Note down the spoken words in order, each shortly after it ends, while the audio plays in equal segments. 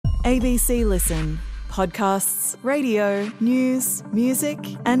ABC Listen. Podcasts, radio, news, music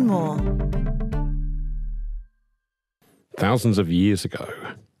and more. Thousands of years ago,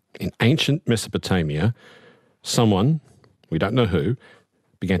 in ancient Mesopotamia, someone, we don't know who,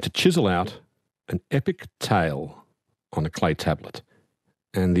 began to chisel out an epic tale on a clay tablet.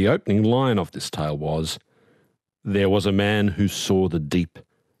 And the opening line of this tale was, "There was a man who saw the deep,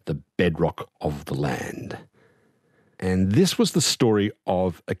 the bedrock of the land." And this was the story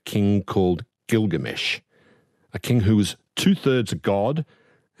of a king called Gilgamesh, a king who was 2/3 a god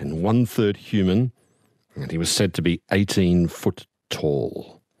and 1/3 human, and he was said to be 18 foot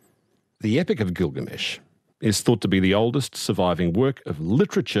tall. The Epic of Gilgamesh is thought to be the oldest surviving work of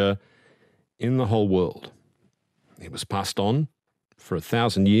literature in the whole world. It was passed on for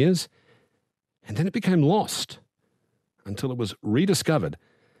 1,000 years, and then it became lost until it was rediscovered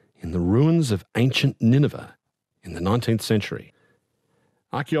in the ruins of ancient Nineveh in the 19th century.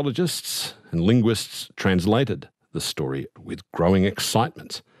 Archaeologists and linguists translated the story with growing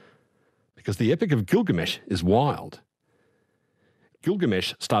excitement because the Epic of Gilgamesh is wild.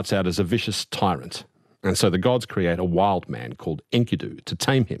 Gilgamesh starts out as a vicious tyrant, and so the gods create a wild man called Enkidu to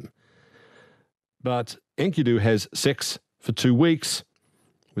tame him. But Enkidu has sex for 2 weeks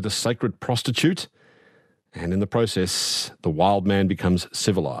with a sacred prostitute, and in the process, the wild man becomes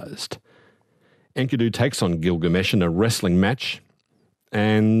civilized. Enkidu takes on Gilgamesh in a wrestling match,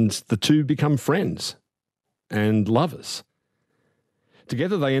 and the two become friends and lovers.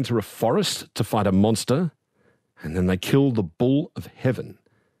 Together they enter a forest to fight a monster, and then they kill the bull of heaven.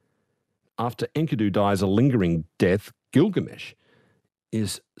 After Enkidu dies a lingering death, Gilgamesh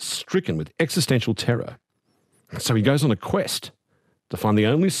is stricken with existential terror. So he goes on a quest to find the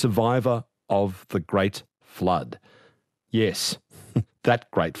only survivor of the Great Flood. Yes,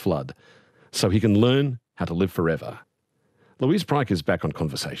 that Great Flood. So he can learn how to live forever. Louise Pryke is back on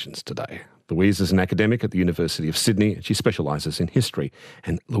Conversations today. Louise is an academic at the University of Sydney and she specialises in history.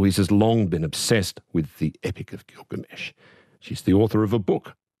 And Louise has long been obsessed with the Epic of Gilgamesh. She's the author of a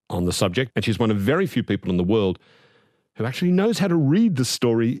book on the subject, and she's one of very few people in the world who actually knows how to read the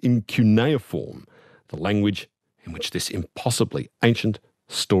story in cuneiform, the language in which this impossibly ancient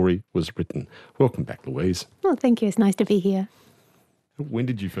story was written. Welcome back, Louise. Well, thank you. It's nice to be here. When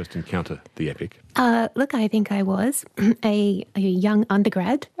did you first encounter the Epic? Look, I think I was a young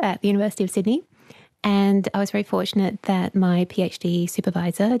undergrad at the University of Sydney, and I was very fortunate that my PhD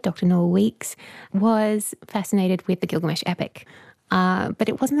supervisor, Dr. Noel Weeks, was fascinated with the Gilgamesh Epic. But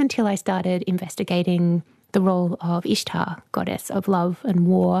it wasn't until I started investigating the role of Ishtar, goddess of love and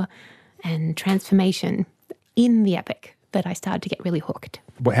war and transformation, in the Epic that I started to get really hooked.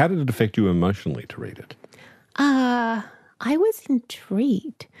 Well, how did it affect you emotionally to read it? I was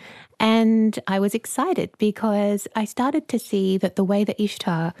intrigued and I was excited because I started to see that the way that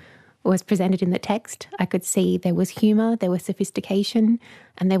Ishtar was presented in the text, I could see there was humour, there was sophistication,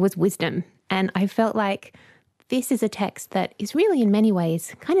 and there was wisdom. And I felt like this is a text that is really in many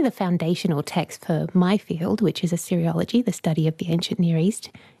ways kind of the foundational text for my field, which is Assyriology, the study of the ancient Near East,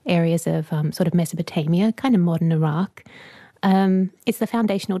 areas of sort of Mesopotamia, kind of modern Iraq. It's the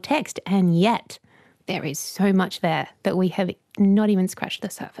foundational text, and yet there is so much there that we have not even scratched the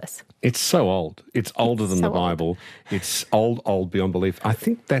surface. It's so old. It's older than the Bible. It's old beyond belief. I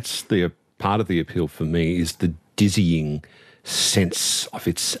think that's the part of the appeal for me, is the dizzying sense of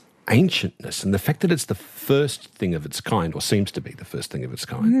its ancientness and the fact that it's the first thing of its kind, or seems to be the first thing of its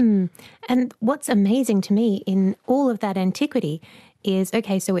kind. And what's amazing to me in all of that antiquity is,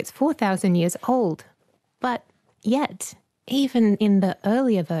 okay, so it's 4,000 years old, but yet even in the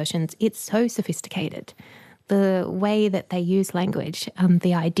earlier versions, it's so sophisticated. The way that they use language,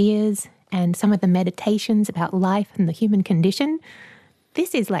 the ideas and some of the meditations about life and the human condition,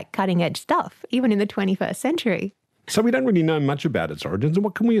 this is like cutting edge stuff, even in the 21st century. So we don't really know much about its origins. And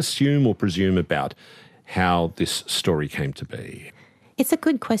what can we assume or presume about how this story came to be? It's a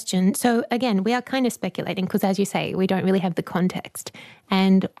good question. So again, we are kind of speculating because, as you say, we don't really have the context.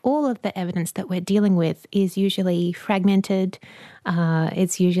 And all of the evidence that we're dealing with is usually fragmented.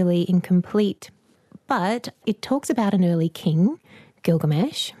 It's usually incomplete. But it talks about an early king,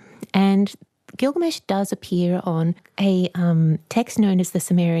 Gilgamesh, and Gilgamesh does appear on a text known as the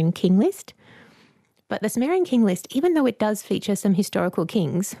Sumerian King List. But the Sumerian King List, even though it does feature some historical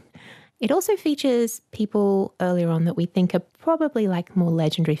kings, it also features people earlier on that we think are probably like more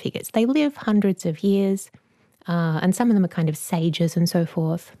legendary figures. They live hundreds of years, and some of them are kind of sages and so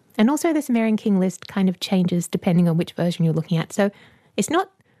forth. And also the Sumerian King List kind of changes depending on which version you're looking at. So it's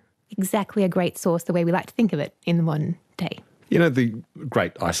not exactly a great source the way we like to think of it in the modern day. You know, the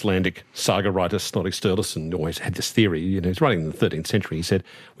great Icelandic saga writer Snorri Sturluson always had this theory. You know, he's writing in the 13th century. He said,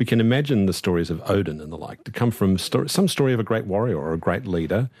 we can imagine the stories of Odin and the like to come from some story of a great warrior or a great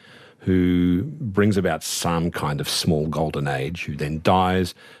leader who brings about some kind of small golden age, who then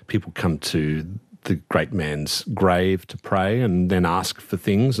dies. People come to the great man's grave to pray and then ask for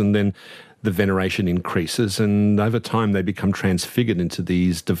things, and then the veneration increases, and over time they become transfigured into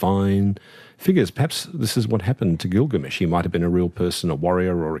these divine figures. Perhaps this is what happened to Gilgamesh. He might have been a real person, a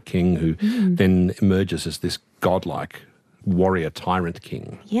warrior or a king who then emerges as this godlike warrior tyrant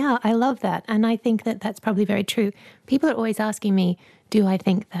king. Yeah, I love that. And I think that that's probably very true. People are always asking me, do I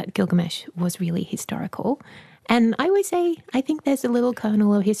think that Gilgamesh was really historical? And I always say, I think there's a little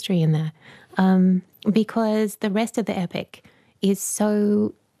kernel of history in there, because the rest of the epic is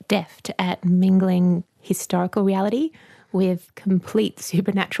so deft at mingling historical reality with complete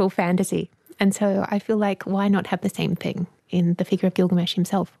supernatural fantasy. And so I feel like, why not have the same thing in the figure of Gilgamesh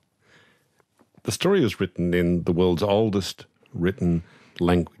himself? The story is written in the world's oldest written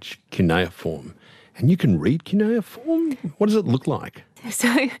language, cuneiform. And you can read cuneiform? What does it look like? So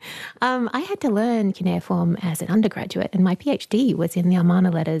I had to learn cuneiform as an undergraduate, and my PhD was in the Amarna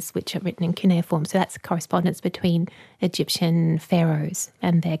letters, which are written in cuneiform. So that's correspondence between Egyptian pharaohs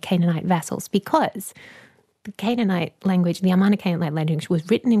and their Canaanite vassals, because the Canaanite language, the Amarna Canaanite language, was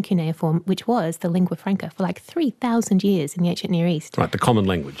written in cuneiform, which was the lingua franca for like 3,000 years in the ancient Near East. Right, the common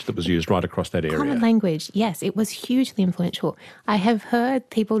language that was used right across that area. Common language, yes, it was hugely influential. I have heard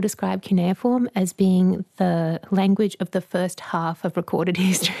people describe cuneiform as being the language of the first half of recorded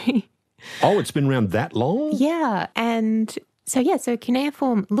history. Oh, it's been around that long? Yeah, and so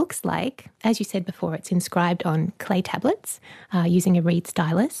cuneiform looks like, as you said before, it's inscribed on clay tablets using a reed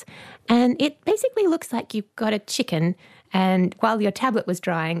stylus. And it basically looks like you've got a chicken, and while your tablet was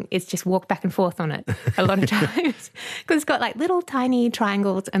drying, it's just walked back and forth on it a lot of times, because it's got like little tiny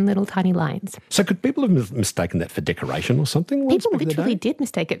triangles and little tiny lines. So could people have mistaken that for decoration or something? People literally did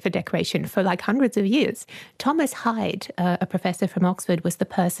mistake it for decoration for like hundreds of years. Thomas Hyde, a professor from Oxford, was the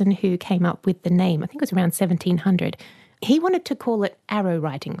person who came up with the name. I think it was around 1700. He wanted to call it arrow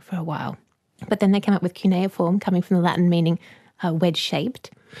writing for a while, but then they came up with cuneiform, coming from the Latin meaning wedge-shaped.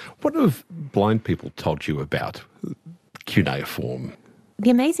 What have blind people told you about cuneiform?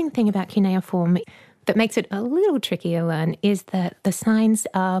 The amazing thing about cuneiform that makes it a little tricky to learn is that the signs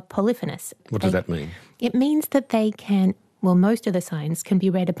are polyphonous. What does that mean? It means that they can, most of the signs can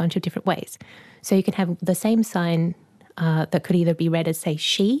be read a bunch of different ways. So you can have the same sign that could either be read as, say,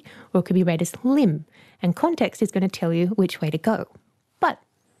 she, or it could be read as limb. And context is going to tell you which way to go. But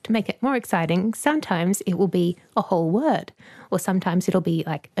to make it more exciting, sometimes it will be a whole word, or sometimes it'll be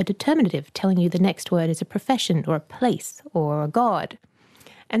like a determinative telling you the next word is a profession or a place or a god.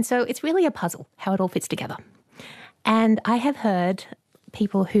 And so it's really a puzzle how it all fits together. And I have heard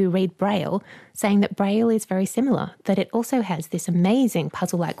people who read Braille saying that Braille is very similar, that it also has this amazing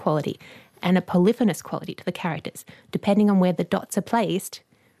puzzle-like quality and a polyphonous quality to the characters. Depending on where the dots are placed,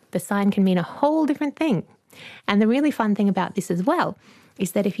 the sign can mean a whole different thing. And the really fun thing about this as well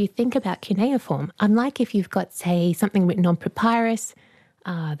is that if you think about cuneiform, unlike if you've got, say, something written on papyrus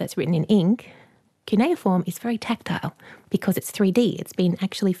that's written in ink, cuneiform is very tactile because it's 3D. It's been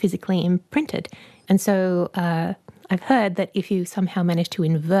actually physically imprinted. And so I've heard that if you somehow manage to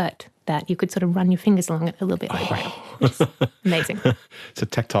invert that, you could sort of run your fingers along it a little bit like Braille. It's amazing. It's a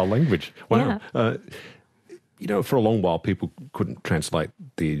tactile language. Wow. Yeah. You know, for a long while, people couldn't translate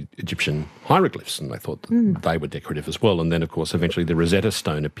the Egyptian hieroglyphs, and they thought that they were decorative as well. And then, of course, eventually the Rosetta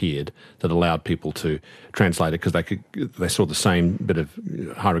Stone appeared that allowed people to translate it because they saw the same bit of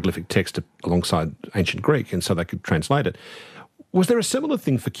hieroglyphic text alongside ancient Greek, and so they could translate it. Was there a similar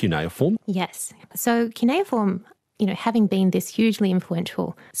thing for cuneiform? Yes. So cuneiform, having been this hugely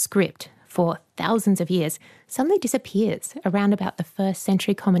influential script for thousands of years, suddenly disappears around about the 1st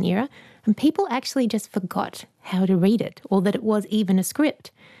century Common Era, and people actually just forgot how to read it or that it was even a script.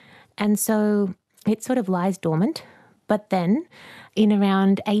 And so it sort of lies dormant. But then in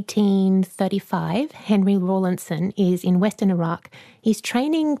around 1835, Henry Rawlinson is in Western Iraq. He's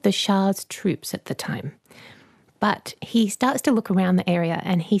training the Shah's troops at the time. But he starts to look around the area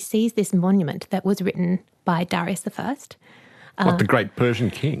and he sees this monument that was written by Darius I. What, the great Persian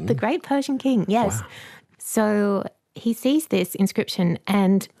king? The great Persian king, yes. Wow. So he sees this inscription,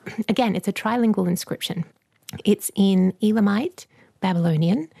 and again, it's a trilingual inscription. It's in Elamite,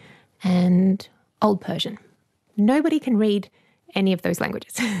 Babylonian, and Old Persian. Nobody can read any of those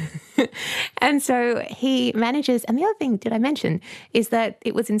languages. And so he manages, and the other thing, did I mention, is that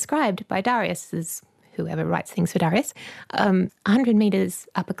it was inscribed by Darius, whoever writes things for Darius, 100 metres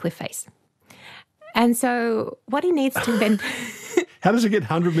up a cliff face. And so what he needs to then... How does he get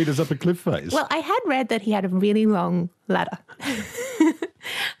 100 metres up a cliff face? Well, I had read that he had a really long ladder.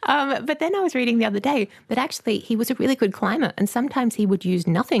 But then I was reading the other day that actually he was a really good climber, and sometimes he would use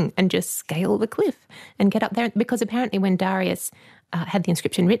nothing and just scale the cliff and get up there. Because apparently when Darius had the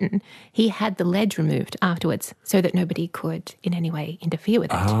inscription written, he had the ledge removed afterwards so that nobody could in any way interfere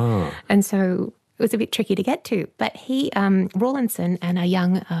with it. And so it was a bit tricky to get to. But he, Rawlinson, and a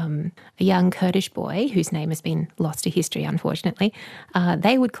young Kurdish boy whose name has been lost to history, unfortunately,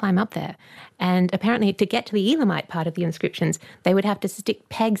 they would climb up there. And apparently to get to the Elamite part of the inscriptions, they would have to stick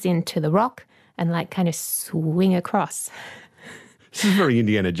pegs into the rock and like kind of swing across. This is very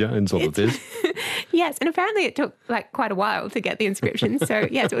Indiana Jones, all of this. Yes, and apparently it took like quite a while to get the inscriptions. So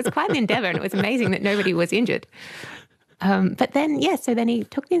yes, it was quite an endeavour, and it was amazing that nobody was injured. But then, so then he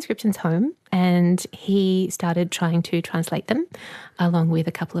took the inscriptions home and he started trying to translate them along with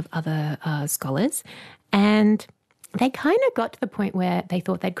a couple of other scholars. And they kind of got to the point where they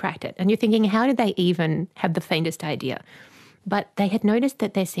thought they'd cracked it. And you're thinking, how did they even have the faintest idea? But they had noticed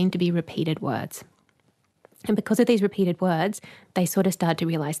that there seemed to be repeated words. And because of these repeated words, they sort of started to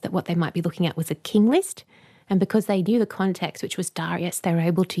realise that what they might be looking at was a king list. And because they knew the context, which was Darius, they were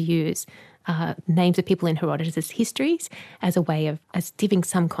able to use names of people in Herodotus' histories as a way of giving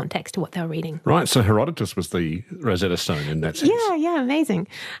some context to what they were reading. Right, so Herodotus was the Rosetta Stone in that sense. Yeah, amazing.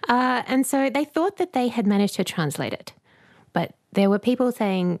 And so they thought that they had managed to translate it. But there were people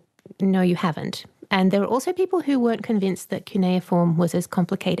saying, no, you haven't. And there were also people who weren't convinced that cuneiform was as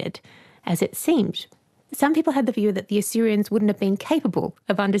complicated as it seemed. Some people had the view that the Assyrians wouldn't have been capable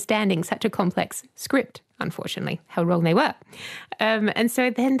of understanding such a complex script, unfortunately, how wrong they were. And so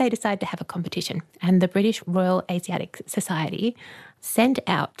then they decided to have a competition. And the British Royal Asiatic Society sent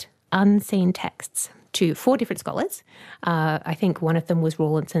out unseen texts to 4 different scholars. I think one of them was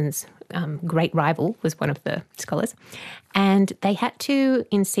Rawlinson's great rival, was one of the scholars. And they had to,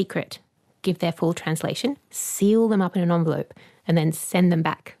 in secret, give their full translation, seal them up in an envelope, and then send them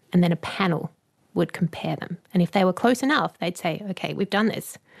back. And then a panel would compare them. And if they were close enough, they'd say, okay, we've done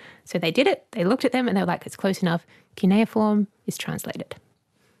this. So they did it, they looked at them and they were like, it's close enough. Cuneiform is translated.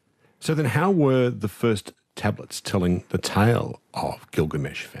 So then how were the first tablets telling the tale of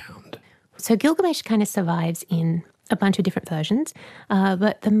Gilgamesh found? So Gilgamesh kind of survives in a bunch of different versions,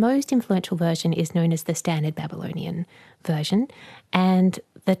 but the most influential version is known as the Standard Babylonian version. And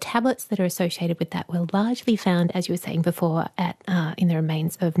the tablets that are associated with that were largely found, as you were saying before, in the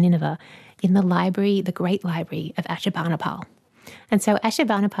remains of Nineveh, in the library, the Great Library of Ashurbanipal. And so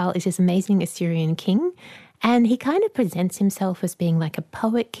Ashurbanipal is this amazing Assyrian king, and he kind of presents himself as being like a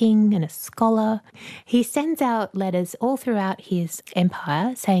poet king and a scholar. He sends out letters all throughout his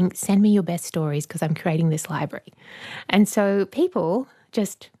empire saying, send me your best stories because I'm creating this library. And so people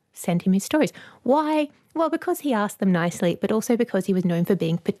just sent him his stories. Why? Well, because he asked them nicely, but also because he was known for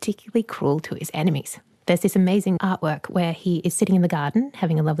being particularly cruel to his enemies. There's this amazing artwork where he is sitting in the garden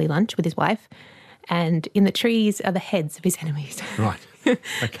having a lovely lunch with his wife, and in the trees are the heads of his enemies. Right.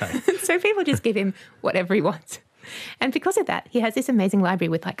 Okay. So people just give him whatever he wants. And because of that, he has this amazing library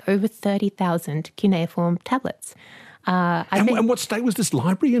with like over 30,000 cuneiform tablets. And what state was this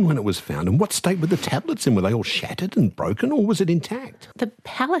library in when it was found? And what state were the tablets in? Were they all shattered and broken, or was it intact? The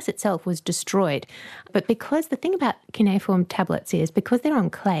palace itself was destroyed. But because the thing about cuneiform tablets is because they're on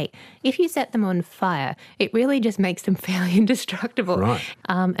clay, if you set them on fire, it really just makes them fairly indestructible. Right.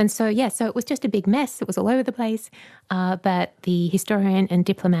 And so it was just a big mess. It was all over the place. But the historian and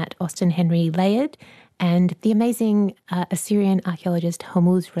diplomat Austin Henry Layard and the amazing Assyrian archaeologist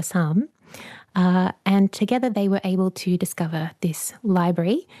Hormuz Rassam, and together they were able to discover this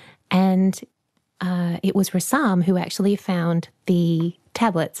library. And it was Rassam who actually found the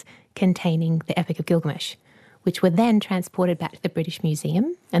tablets containing the Epic of Gilgamesh, which were then transported back to the British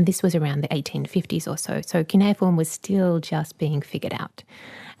Museum. And this was around the 1850s or so. So cuneiform was still just being figured out.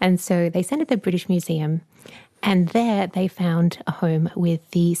 And so they sent it to the British Museum, and there they found a home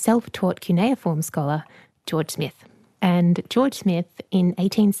with the self-taught cuneiform scholar, George Smith. And George Smith, in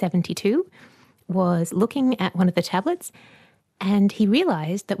 1872, was looking at one of the tablets, and he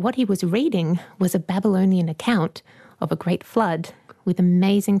realised that what he was reading was a Babylonian account of a great flood with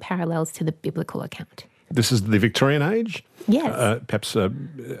amazing parallels to the biblical account. This is the Victorian age? Yes. Perhaps a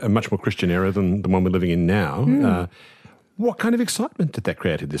much more Christian era than the one we're living in now. What kind of excitement did that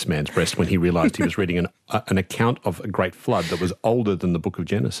create in this man's breast when he realised he was reading an account of a great flood that was older than the book of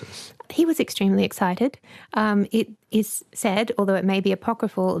Genesis? He was extremely excited. It is said, although it may be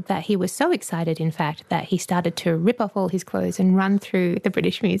apocryphal, that he was so excited, in fact, that he started to rip off all his clothes and run through the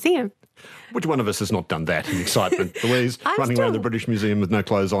British Museum. Which one of us has not done that in excitement? Louise, running around the British Museum with no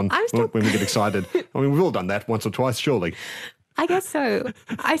clothes on when we get excited. I mean, we've all done that once or twice, surely. I guess so.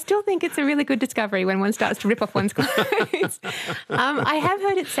 I still think it's a really good discovery when one starts to rip off one's clothes. I have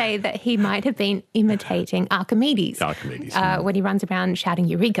heard it say that he might have been imitating Archimedes. When he runs around shouting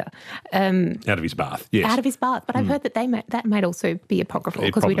 "Eureka!" Out of his bath, yes. Out of his bath. But I've heard that that might also be apocryphal.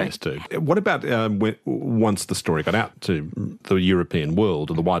 It probably is too. What about once the story got out to the European world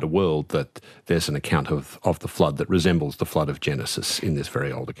or the wider world that there's an account of the flood that resembles the flood of Genesis in this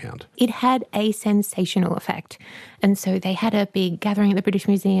very old account? It had a sensational effect. And so they had a big gathering at the British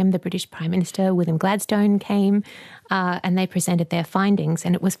Museum. The British Prime Minister, William Gladstone, came and they presented their findings.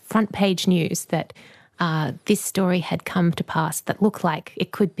 And it was front page news that this story had come to pass that looked like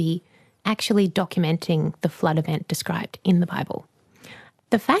it could be actually documenting the flood event described in the Bible.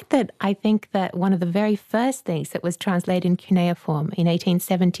 The fact that I think that one of the very first things that was translated in cuneiform in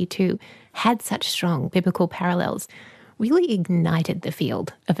 1872 had such strong biblical parallels really ignited the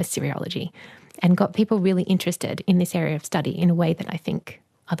field of Assyriology and got people really interested in this area of study in a way that I think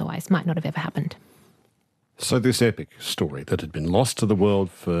otherwise might not have ever happened. So this epic story that had been lost to the world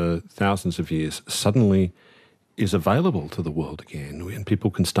for thousands of years suddenly is available to the world again and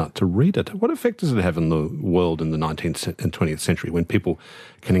people can start to read it. What effect does it have on the world in the 19th and 20th century when people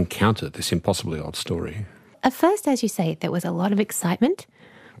can encounter this impossibly old story? At first, as you say, there was a lot of excitement,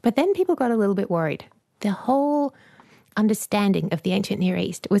 but then people got a little bit worried. The whole understanding of the ancient Near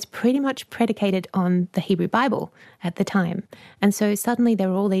East was pretty much predicated on the Hebrew Bible at the time. And so suddenly there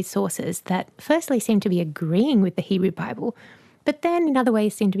were all these sources that firstly seemed to be agreeing with the Hebrew Bible, but then in other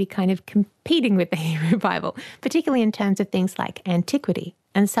ways seemed to be kind of competing with the Hebrew Bible, particularly in terms of things like antiquity.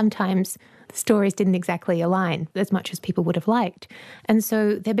 And sometimes the stories didn't exactly align as much as people would have liked. And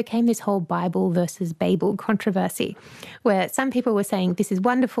so there became this whole Bible versus Babel controversy, where some people were saying, this is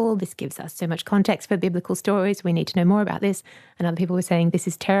wonderful, this gives us so much context for biblical stories, we need to know more about this. And other people were saying, this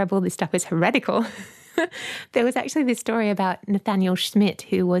is terrible, this stuff is heretical. There was actually this story about Nathaniel Schmidt,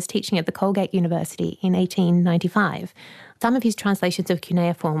 who was teaching at the Colgate University in 1895. Some of his translations of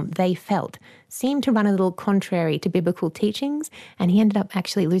cuneiform, they felt, seemed to run a little contrary to biblical teachings, and he ended up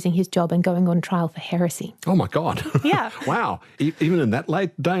actually losing his job and going on trial for heresy. Oh, my God. Yeah. Wow. Even in that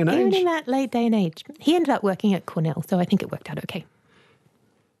late day and age? Even in that late day and age. He ended up working at Cornell, so I think it worked out okay.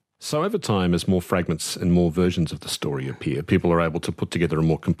 So over time, as more fragments and more versions of the story appear, people are able to put together a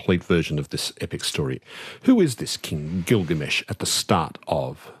more complete version of this epic story. Who is this King Gilgamesh at the start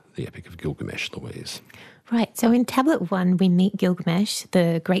of the Epic of Gilgamesh, Louise? Right. So in Tablet 1, we meet Gilgamesh,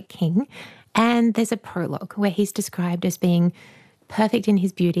 the great king, and there's a prologue where he's described as being perfect in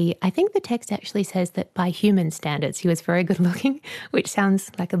his beauty. I think the text actually says that by human standards, he was very good looking, which sounds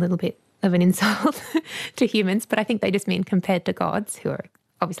like a little bit of an insult to humans, but I think they just mean compared to gods, who are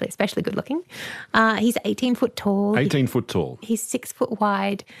obviously especially good looking. He's 18 foot tall. 18 foot tall. He's 6 foot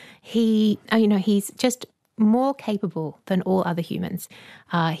wide. He's just more capable than all other humans.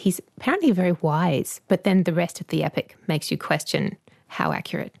 He's apparently very wise, but then the rest of the epic makes you question how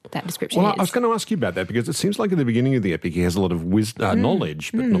accurate that description is. I was going to ask you about that because it seems like at the beginning of the epic he has a lot of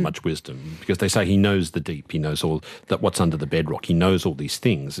knowledge, but not much wisdom, because they say he knows the deep, he knows all that what's under the bedrock, he knows all these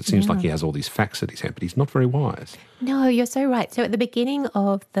things. It seems like he has all these facts at his hand, but he's not very wise. No, you're so right. So at the beginning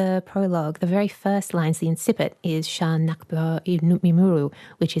of the prologue, the very first lines, the incipit, is Sha Nakba Mimuru,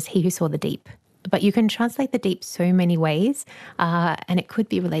 which is he who saw the deep. But you can translate the deep so many ways, and it could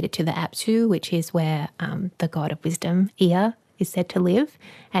be related to the Apsu, which is where the god of wisdom, Ea, is said to live,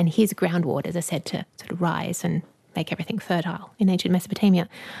 and his groundwaters are said to sort of rise and make everything fertile in ancient Mesopotamia.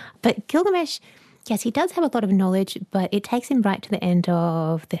 But Gilgamesh, yes, he does have a lot of knowledge, but it takes him right to the end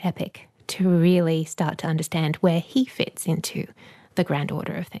of the epic to really start to understand where he fits into the grand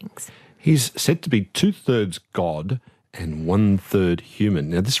order of things. He's said to be 2/3 god and 1/3 human.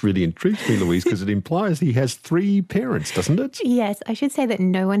 Now, this really intrigues me, Louise, because it implies he has 3 parents, doesn't it? Yes, I should say that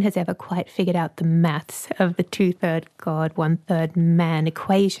no one has ever quite figured out the maths of the 2/3 God, 1/3 man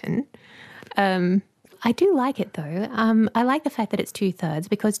equation. I do like it, though. I like the fact that it's 2/3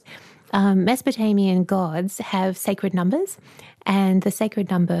 because Mesopotamian gods have sacred numbers, and the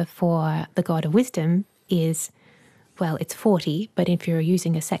sacred number for the god of wisdom is, well, it's 40, but if you're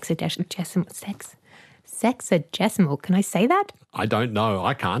using a sexagesimal, can I say that? I don't know.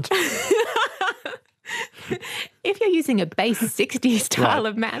 I can't. If you're using a base 60 style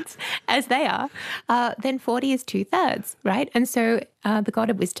of maths, as they are, then 40 is 2/3, right? And so the God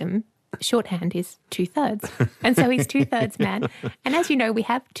of wisdom, shorthand is 2/3. And so he's 2/3 man. And as you know, we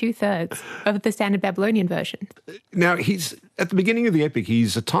have 2/3 of the standard Babylonian version. Now, he's at the beginning of the epic,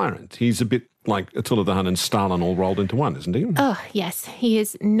 he's a tyrant. He's a bit like Attila the Hun and Stalin all rolled into one, isn't he? Oh, yes. He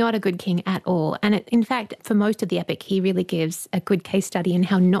is not a good king at all. And in fact, for most of the epic, he really gives a good case study in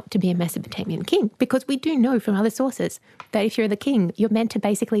how not to be a Mesopotamian king. Because we do know from other sources that if you're the king, you're meant to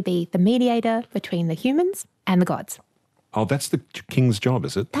basically be the mediator between the humans and the gods. Oh, that's the king's job,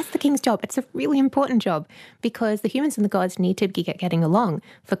 is it? That's the king's job. It's a really important job because the humans and the gods need to be getting along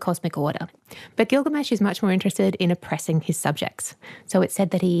for cosmic order. But Gilgamesh is much more interested in oppressing his subjects. So it's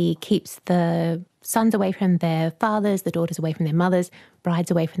said that he keeps the sons away from their fathers, the daughters away from their mothers,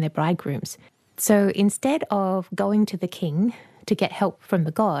 brides away from their bridegrooms. So instead of going to the king to get help from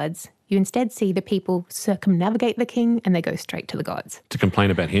the gods, you instead see the people circumnavigate the king and they go straight to the gods. To complain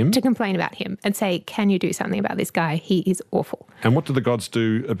about him? To complain about him and say, can you do something about this guy? He is awful. And what do the gods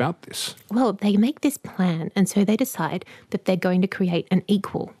do about this? Well, they make this plan, and so they decide that they're going to create an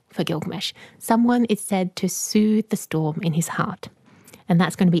equal for Gilgamesh. Someone is said to soothe the storm in his heart, and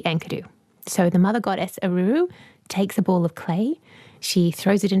that's going to be Enkidu. So the mother goddess Aruru takes a ball of clay, she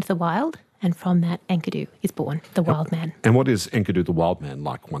throws it into the wild, and from that, Enkidu is born, the wild man. And what is Enkidu, the wild man,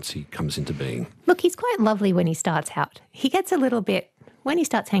 like once he comes into being? Look, he's quite lovely when he starts out. He gets a little bit, when he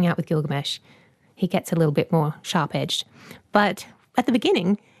starts hanging out with Gilgamesh, he gets a little bit more sharp-edged. But at the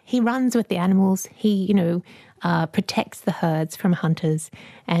beginning, he runs with the animals. He, protects the herds from hunters.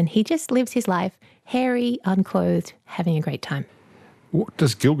 And he just lives his life, hairy, unclothed, having a great time. What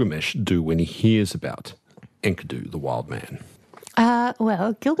does Gilgamesh do when he hears about Enkidu, the wild man?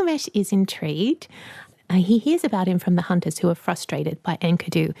 Well, Gilgamesh is intrigued. He hears about him from the hunters who are frustrated by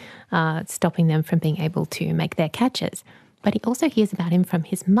Enkidu stopping them from being able to make their catches. But he also hears about him from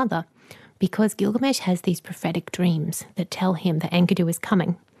his mother because Gilgamesh has these prophetic dreams that tell him that Enkidu is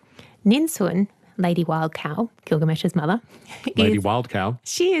coming. Ninsun, Lady Wild Cow, Gilgamesh's mother. Lady Wild Cow.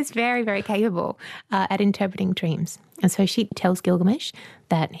 She is very, very capable at interpreting dreams. And so she tells Gilgamesh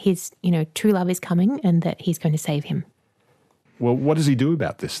that his, true love is coming and that he's going to save him. Well, what does he do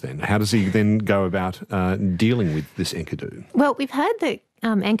about this then? How does he then go about dealing with this Enkidu? Well, we've heard that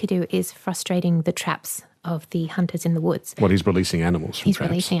Enkidu is frustrating the traps of the hunters in the woods. What, he's releasing animals from traps? He's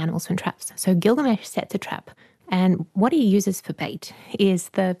releasing animals from traps. So Gilgamesh sets a trap. And what he uses for bait is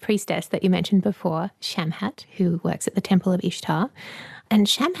the priestess that you mentioned before, Shamhat, who works at the Temple of Ishtar. And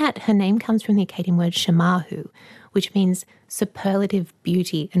Shamhat, her name comes from the Akkadian word shamahu, which means superlative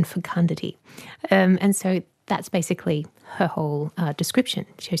beauty and fecundity. And so that's basically her whole description.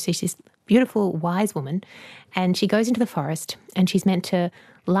 She's this beautiful, wise woman, and she goes into the forest, and she's meant to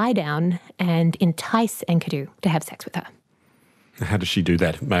lie down and entice Enkidu to have sex with her. How does she do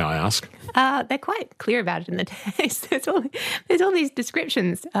that, may I ask? They're quite clear about it in the text. There's all these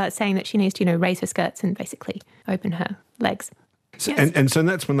descriptions saying that she needs to, raise her skirts and basically open her legs. So, Yes. and so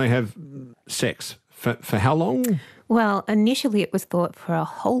that's when they have sex. For how long? Well, initially it was thought for a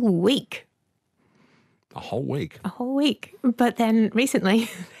whole week. A whole week? A whole week. But then recently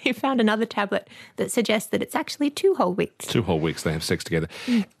they found another tablet that suggests that it's actually 2 whole weeks. 2 whole weeks they have sex together.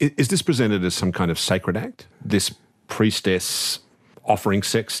 Is this presented as some kind of sacred act? This priestess offering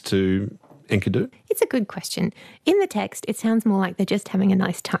sex to Enkidu? It's a good question. In the text, it sounds more like they're just having a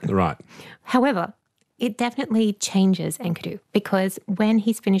nice time. Right. However, it definitely changes Enkidu because when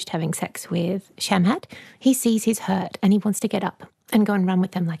he's finished having sex with Shamhat, he sees his herd and he wants to get up and go and run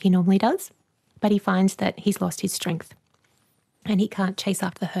with them like he normally does. But he finds that he's lost his strength and he can't chase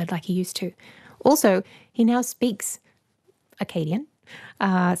after the herd like he used to. Also, he now speaks Akkadian,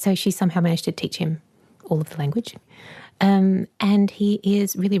 so she somehow managed to teach him all of the language. And he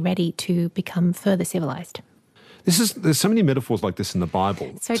is really ready to become further civilized. There's so many metaphors like this in the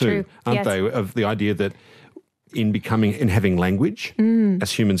Bible So too, true. aren't Yes. they? Of the idea that in having language,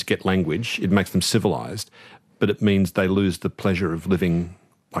 as humans get language, it makes them civilized, but it means they lose the pleasure of living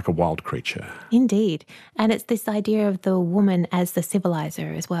like a wild creature. Indeed. And it's this idea of the woman as the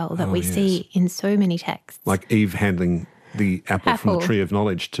civilizer as well that we see in so many texts. Like Eve handling the apple from the Apple. tree of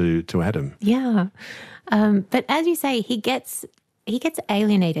knowledge to Adam. Yeah. But as you say, he gets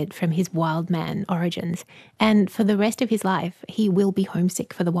alienated from his wild man origins. And for the rest of his life, he will be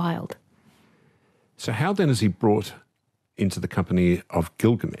homesick for the wild. So how then is he brought into the company of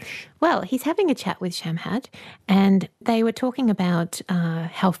Gilgamesh? Well, he's having a chat with Shamhat, and they were talking about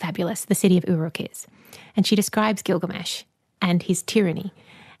how fabulous the city of Uruk is. And she describes Gilgamesh and his tyranny.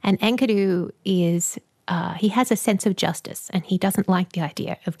 And Enkidu is he has a sense of justice and he doesn't like the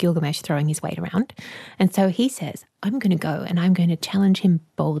idea of Gilgamesh throwing his weight around. And so he says, I'm going to go and I'm going to challenge him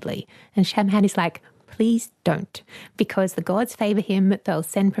boldly. And Shamhat is like, please don't, because the gods favor him. They'll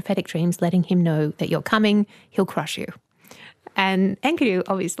send prophetic dreams letting him know that you're coming. He'll crush you. And Enkidu,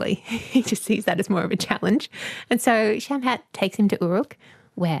 obviously, he just sees that as more of a challenge. And so Shamhat takes him to Uruk,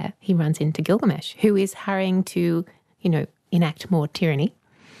 where he runs into Gilgamesh, who is hurrying to, enact more tyranny.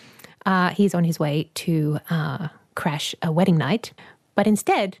 He's on his way to crash a wedding night, but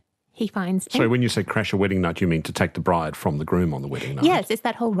instead he finds... So when you say crash a wedding night, you mean to take the bride from the groom on the wedding night? Yes, it's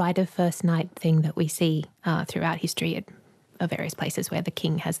that whole rite of first night thing that we see throughout history at various places where the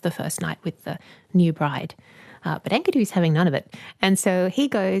king has the first night with the new bride. But Enkidu is having none of it. And so he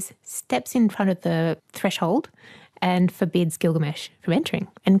goes, steps in front of the threshold and forbids Gilgamesh from entering.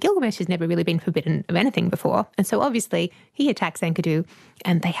 And Gilgamesh has never really been forbidden of anything before. And so obviously he attacks Enkidu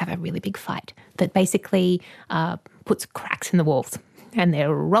and they have a really big fight that basically puts cracks in the walls. And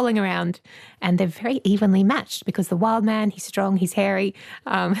they're rolling around and they're very evenly matched because the wild man, he's strong, he's hairy,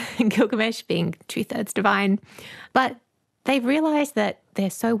 and Gilgamesh being 2/3 divine. But they've realised that they're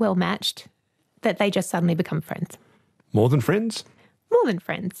so well matched that they just suddenly become friends. More than friends? More than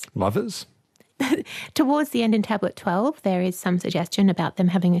friends. Lovers? Towards the end in Tablet 12, there is some suggestion about them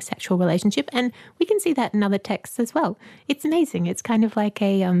having a sexual relationship, and we can see that in other texts as well. It's amazing. It's kind of like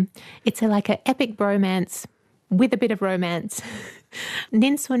like an epic bromance with a bit of romance.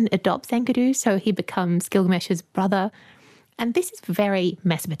 Ninsun adopts Enkidu, so he becomes Gilgamesh's brother. And this is very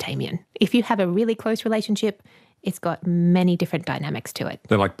Mesopotamian. If you have a really close relationship, it's got many different dynamics to it.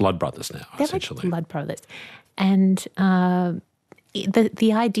 They're like blood brothers now, They're essentially. like blood brothers. And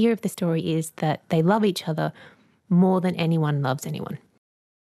the idea of the story is that they love each other more than anyone loves anyone.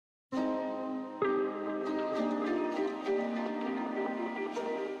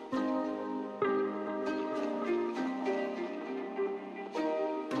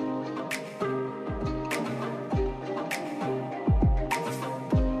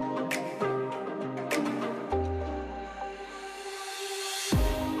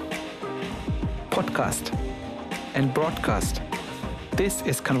 Podcast and broadcast. This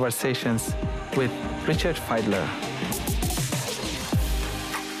is Conversations with Richard Feidler.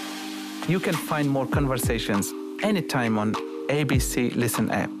 You can find more conversations anytime on ABC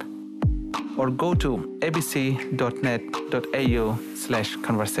Listen app or go to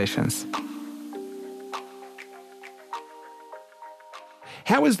abc.net.au/conversations.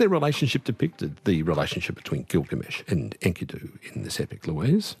 How is their relationship depicted, the relationship between Gilgamesh and Enkidu in this epic,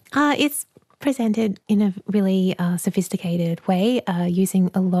 Louise? It's presented in a really sophisticated way, using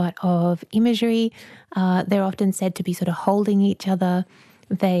a lot of imagery. They're often said to be sort of holding each other.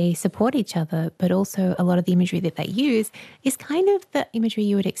 They support each other, but also a lot of the imagery that they use is kind of the imagery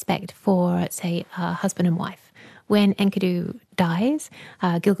you would expect for, say, a husband and wife. When Enkidu dies,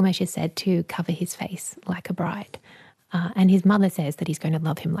 Gilgamesh is said to cover his face like a bride. And his mother says that he's going to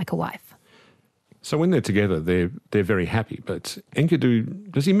love him like a wife. So when they're together, they're very happy. But Enkidu,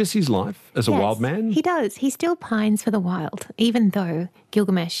 does he miss his life as a wild man? He does. He still pines for the wild, even though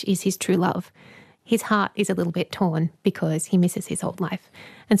Gilgamesh is his true love. His heart is a little bit torn because he misses his old life.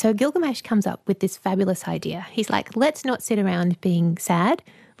 And so Gilgamesh comes up with this fabulous idea. He's like, let's not sit around being sad.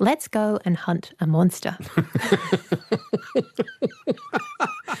 Let's go and hunt a monster.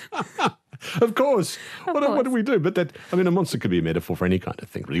 Of course. What do we do? But a monster could be a metaphor for any kind of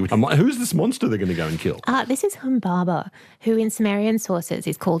thing, really. Who's this monster they're going to go and kill? This is Humbaba, who in Sumerian sources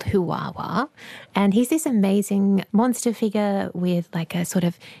is called Huwawa. And he's this amazing monster figure with like a sort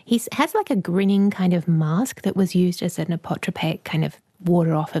of, he has like a grinning kind of mask that was used as an apotropaic kind of ward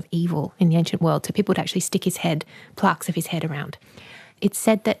off of evil in the ancient world. So people would actually stick plaques of his head around. It's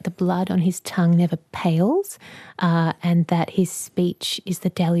said that the blood on his tongue never pales, and that his speech is the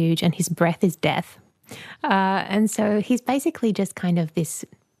deluge and his breath is death. And so he's basically just kind of this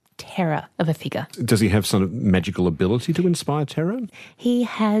terror of a figure. Does he have some magical ability to inspire terror? He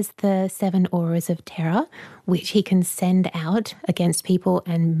has the 7 auras of terror, which he can send out against people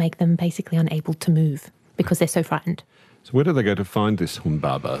and make them basically unable to move because they're so frightened. So where do they go to find this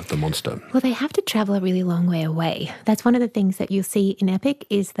Humbaba, the monster? Well, they have to travel a really long way away. That's one of the things that you'll see in Epic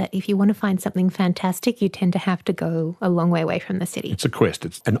is that if you want to find something fantastic, you tend to have to go a long way away from the city. It's a quest.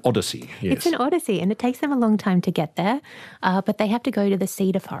 It's an odyssey. Yes. It's an odyssey, and it takes them a long time to get there, but they have to go to the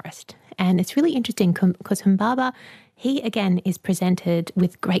cedar forest. And it's really interesting because Humbaba, he, again, is presented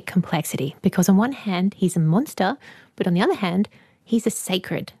with great complexity because on one hand, he's a monster, but on the other hand, he's a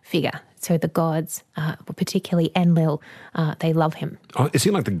sacred figure. So the gods, particularly Enlil, they love him. Oh, is he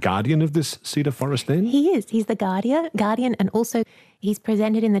like the guardian of this cedar forest then? He is. He's the guardian, and also He's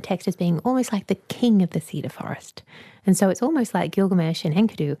presented in the text as being almost like the king of the cedar forest. And so it's almost like Gilgamesh and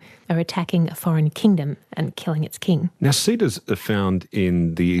Enkidu are attacking a foreign kingdom and killing its king. Now, cedars are found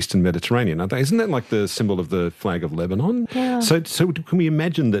in the Eastern Mediterranean, aren't they? Isn't that like the symbol of the flag of Lebanon? Yeah. So can we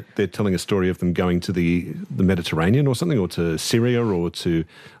imagine that they're telling a story of them going to the Mediterranean or something, or to Syria or to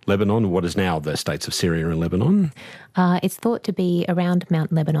Lebanon, what is now the states of Syria and Lebanon? It's thought to be around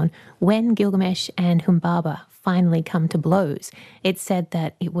Mount Lebanon. When Gilgamesh and Humbaba finally come to blows, it's said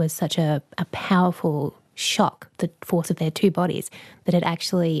that it was such a powerful shock, the force of their two bodies, that it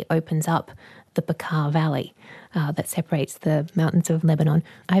actually opens up the Bekaa Valley that separates the mountains of Lebanon.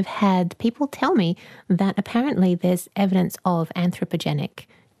 I've had people tell me that apparently there's evidence of anthropogenic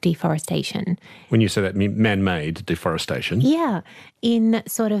deforestation. When you say that, man-made deforestation? Yeah, in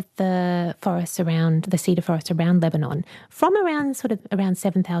sort of the forests around, the cedar forests around Lebanon, from around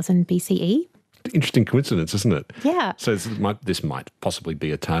 7,000 BCE. Interesting coincidence, isn't it? Yeah. So this might possibly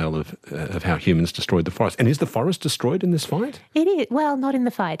be a tale of how humans destroyed the forest. And is the forest destroyed in this fight? It is. Well, not in the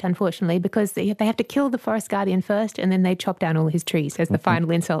fight, unfortunately, because they have to kill the forest guardian first and then they chop down all his trees as the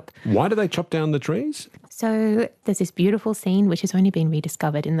final insult. Why do they chop down the trees? So there's this beautiful scene which has only been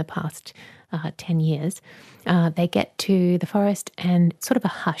rediscovered in the past 10 years. They get to the forest and sort of a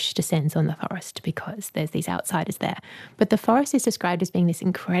hush descends on the forest because there's these outsiders there. But the forest is described as being this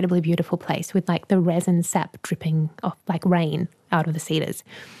incredibly beautiful place with like the resin sap dripping off like rain out of the cedars.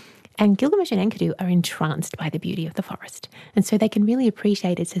 And Gilgamesh and Enkidu are entranced by the beauty of the forest. And so they can really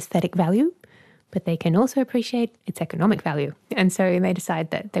appreciate its aesthetic value, but they can also appreciate its economic value. And so they decide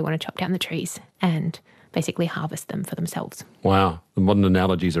that they want to chop down the trees and basically harvest them for themselves. Wow. The modern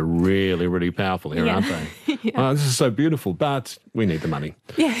analogies are really, really powerful here, aren't they? Yeah. Oh, this is so beautiful, but we need the money.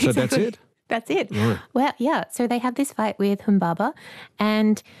 Yeah, so exactly. that's it? That's it. Right. Well, yeah. So they have this fight with Humbaba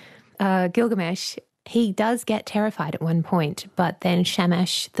and Gilgamesh. He does get terrified at one point, but then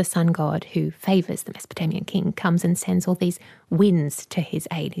Shamash, the sun god who favours the Mesopotamian king, comes and sends all these winds to his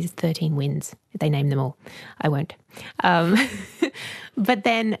aid. His 13 winds. They name them all. I won't. But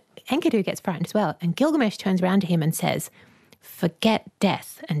then Enkidu gets frightened as well, and Gilgamesh turns around to him and says, "Forget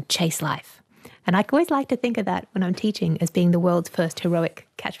death and chase life." And I always like to think of that when I'm teaching as being the world's first heroic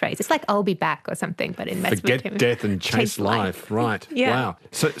catchphrase. It's like "I'll be back" or something, but in Mesopotamian. Forget death and chase life. Right. Yeah. Wow.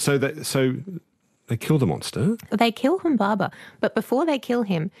 So they kill the monster. They kill Humbaba, but before they kill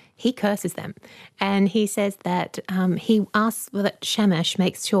him, he curses them. And he says that he asks that Shamash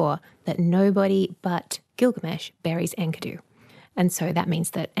makes sure that nobody but Gilgamesh buries Enkidu. And so that means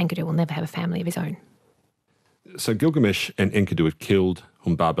that Enkidu will never have a family of his own. So Gilgamesh and Enkidu have killed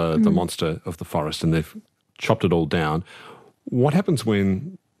Humbaba, the monster of the forest, and they've chopped it all down. What happens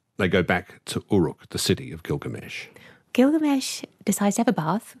when they go back to Uruk, the city of Gilgamesh? Gilgamesh decides to have a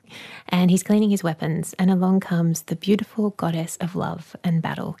bath and he's cleaning his weapons, and along comes the beautiful goddess of love and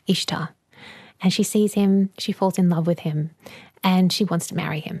battle, Ishtar. And she sees him, she falls in love with him, and she wants to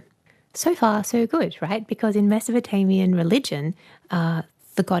marry him. So far, so good, right? Because in Mesopotamian religion,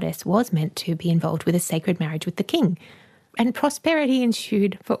 the goddess was meant to be involved with a sacred marriage with the king, and prosperity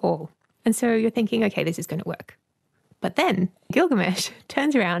ensued for all. And so you're thinking, okay, this is going to work. But then Gilgamesh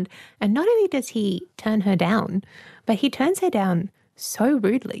turns around, and not only does he turn her down, but he turns her down so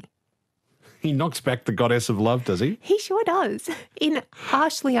rudely. He knocks back the goddess of love, does he? He sure does, in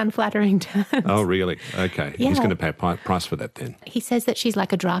harshly unflattering terms. Oh, really? Okay. Yeah. He's going to pay a price for that then. He says that she's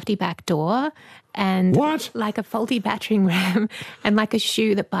like a drafty back door and What? like a faulty battering ram and like a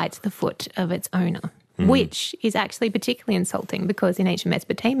shoe that bites the foot of its owner, which is actually particularly insulting because in ancient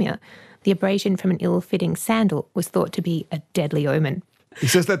Mesopotamia, the abrasion from an ill-fitting sandal was thought to be a deadly omen. He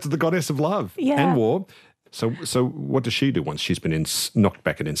says that to the goddess of love and war. So what does she do once she's been knocked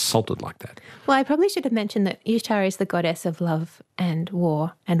back and insulted like that? Well, I probably should have mentioned that Ishtar is the goddess of love and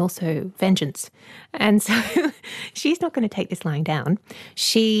war and also vengeance. And so she's not going to take this lying down.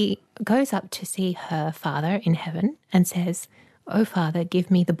 She goes up to see her father in heaven and says, "Oh, Father,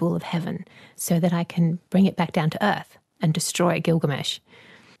 give me the bull of heaven so that I can bring it back down to earth and destroy Gilgamesh."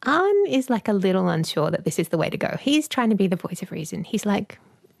 An is like a little unsure that this is the way to go. He's trying to be the voice of reason. He's like,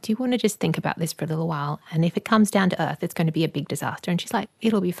 "Do you want to just think about this for a little while? And if it comes down to earth, it's going to be a big disaster." And she's like,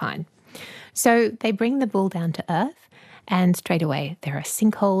 "It'll be fine." So they bring the bull down to earth, and straight away there are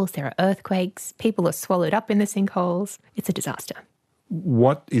sinkholes, there are earthquakes, people are swallowed up in the sinkholes. It's a disaster.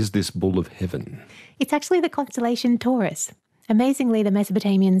 What is this bull of heaven? It's actually the constellation Taurus. Amazingly, the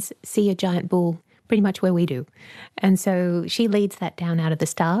Mesopotamians see a giant bull pretty much where we do. And so she leads that down out of the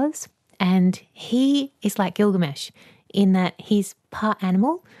stars, and he is like Gilgamesh in that he's part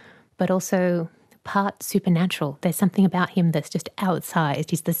animal, but also part supernatural. There's something about him that's just outsized.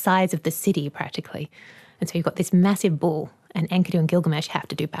 He's the size of the city practically. And so you've got this massive bull, and Enkidu and Gilgamesh have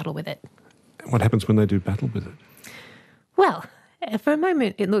to do battle with it. What happens when they do battle with it? Well, for a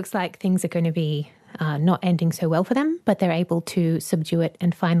moment, it looks like things are going to be not ending so well for them, but they're able to subdue it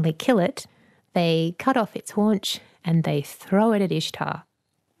and finally kill it. They cut off its haunch and they throw it at Ishtar.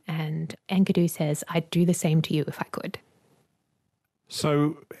 And Enkidu says, I'd do the same to you if I could.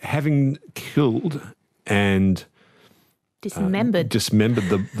 So having killed and Dismembered. dismembered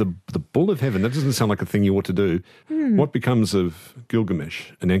the bull of heaven, that doesn't sound like a thing you ought to do. What becomes of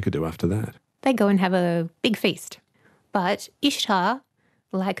Gilgamesh and Enkidu after that? They go and have a big feast. But Ishtar,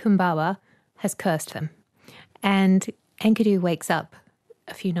 like Humbawa, has cursed them. And Enkidu wakes up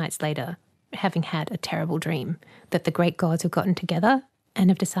a few nights later having had a terrible dream that the great gods have gotten together and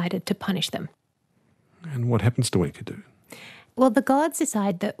have decided to punish them. And what happens to Enkidu? Well, the gods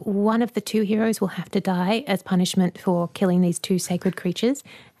decide that one of the two heroes will have to die as punishment for killing these two sacred creatures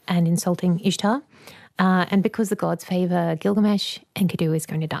and insulting Ishtar. And because the gods favour Gilgamesh, Enkidu is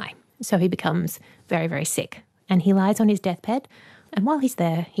going to die. So he becomes very, very sick. And he lies on his deathbed. And while he's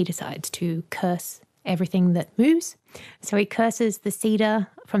there, he decides to curse everything that moves. So he curses the cedar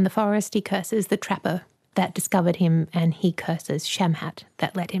from the forest, he curses the trapper that discovered him, and he curses Shamhat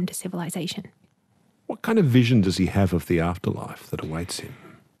that led him to civilization. What kind of vision does he have of the afterlife that awaits him?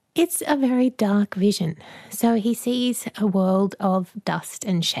 It's a very dark vision. So he sees a world of dust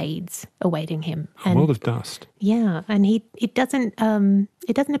and shades awaiting him. A world of dust. Yeah, and it doesn't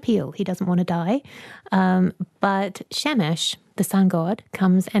appeal. He doesn't want to die. But Shamash, the sun god,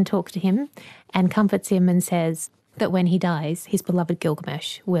 comes and talks to him and comforts him and says that when he dies, his beloved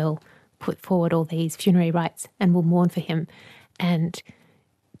Gilgamesh will put forward all these funerary rites and will mourn for him, and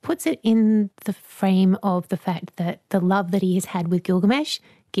puts it in the frame of the fact that the love that he has had with Gilgamesh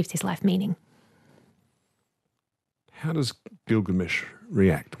gives his life meaning. How does Gilgamesh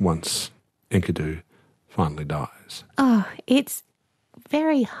react once Enkidu finally dies? Oh, it's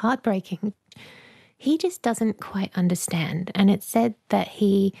very heartbreaking. He just doesn't quite understand. And it's said that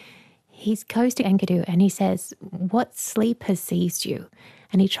he goes to Enkidu and he says, "What sleep has seized you?"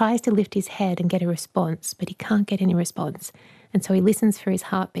 And he tries to lift his head and get a response, but he can't get any response. And so he listens for his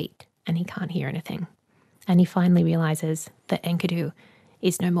heartbeat and he can't hear anything. And he finally realizes that Enkidu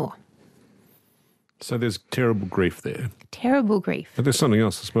is no more. So there's terrible grief there. Terrible grief. But there's something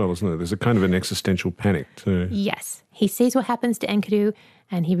else as well, isn't there? There's a kind of an existential panic too. Yes. He sees what happens to Enkidu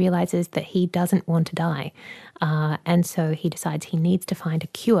and he realizes that he doesn't want to die. And so he decides he needs to find a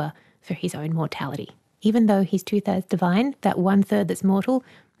cure for his own mortality. Even though he's 2/3 divine, that 1/3 that's mortal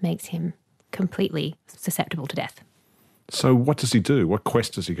makes him completely susceptible to death. So what does he do? What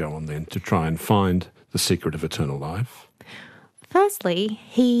quest does he go on then to try and find the secret of eternal life? Firstly,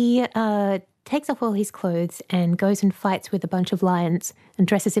 he takes off all his clothes and goes and fights with a bunch of lions and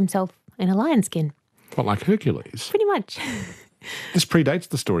dresses himself in a lion skin. What, like Hercules? Pretty much. This predates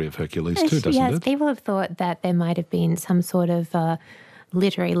the story of Hercules too, doesn't yes, it? people have thought that there might have been some sort of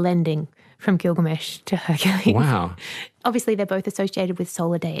literary lending from Gilgamesh to Hercules. Wow. Obviously, they're both associated with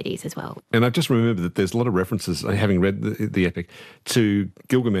solar deities as well. And I just remember that there's a lot of references, having read the epic, to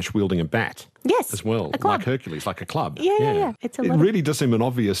Gilgamesh wielding a bat. Yes, as well, a club. like Hercules, like a club. Yeah. It really does seem an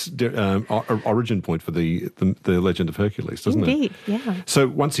obvious origin point for the legend of Hercules, doesn't it? Indeed, yeah. So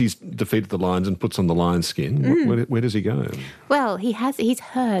once he's defeated the lions and puts on the lion skin, where does he go? Well, he's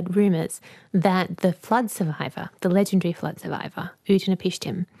heard rumours that the flood survivor, the legendary flood survivor,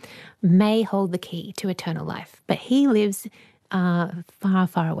 Utnapishtim, may hold the key to eternal life, but he lives far,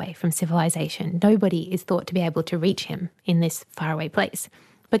 far away from civilization. Nobody is thought to be able to reach him in this faraway place.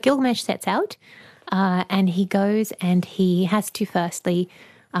 But Gilgamesh sets out and he goes and he has to firstly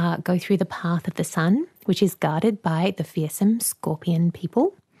go through the path of the sun, which is guarded by the fearsome scorpion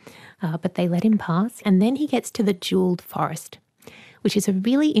people, but they let him pass. And then he gets to the jeweled forest, which is a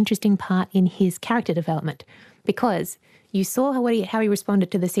really interesting part in his character development because you saw how he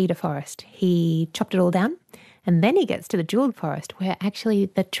responded to the cedar forest. He chopped it all down. And then he gets to the jeweled forest where actually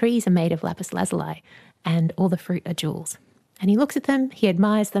the trees are made of lapis lazuli and all the fruit are jewels. And he looks at them, he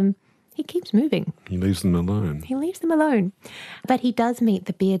admires them, he keeps moving. He leaves them alone. He leaves them alone. But he does meet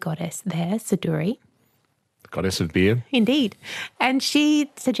the beer goddess there, Siduri. Goddess of beer. Indeed. And she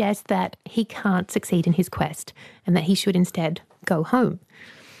suggests that he can't succeed in his quest and that he should instead go home.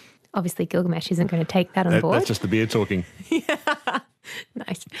 Obviously, Gilgamesh isn't going to take that on board. That's just the beer talking. Yeah.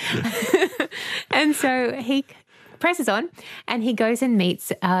 Nice. And so he presses on and he goes and meets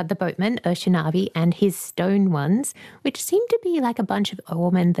the boatman, Urshanabi, and his stone ones, which seem to be like a bunch of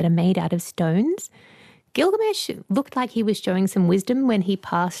oarmen that are made out of stones. Gilgamesh looked like he was showing some wisdom when he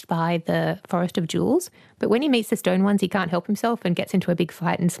passed by the Forest of Jewels, but when he meets the stone ones, he can't help himself and gets into a big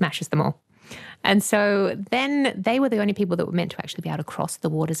fight and smashes them all. And so then they were the only people that were meant to actually be able to cross the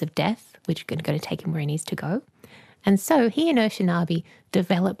waters of death, which are going to take him where he needs to go. And so he and Urshanabi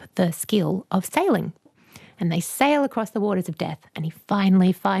develop the skill of sailing. And they sail across the waters of death, and he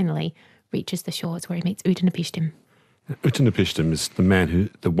finally reaches the shores where he meets Utnapishtim. Utnapishtim is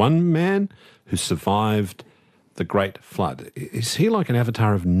the one man who survived the great flood. Is he like an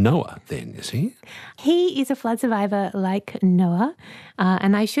avatar of Noah then, is he? He is a flood survivor like Noah.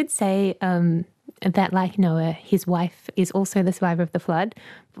 And I should say that like Noah, his wife is also the survivor of the flood.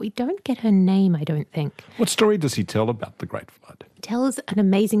 But we don't get her name, I don't think. What story does he tell about the great flood? He tells an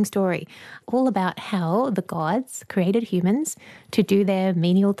amazing story all about how the gods created humans to do their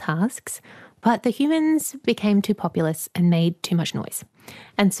menial tasks, but the humans became too populous and made too much noise.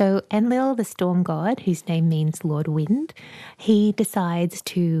 And so Enlil, the storm god, whose name means Lord Wind, he decides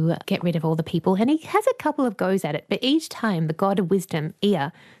to get rid of all the people, and he has a couple of goes at it, but each time the god of wisdom, Ea,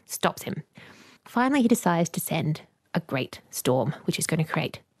 stops him. Finally, he decides to send a great storm, which is going to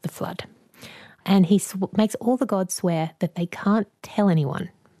create the flood. And he makes all the gods swear that they can't tell anyone.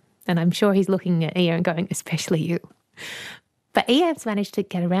 And I'm sure he's looking at Ea and going, especially you. But Ea has managed to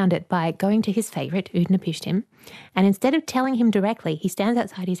get around it by going to his favourite, Utnapishtim, and instead of telling him directly, he stands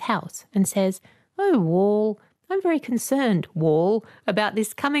outside his house and says, "Oh, Wall, I'm very concerned, Wall, about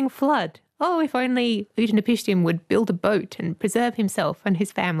this coming flood. Oh, if only Utnapishtim would build a boat and preserve himself and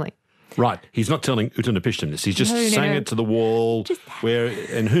his family." Right. He's not telling Utnapishtim this. He's just saying it to the wall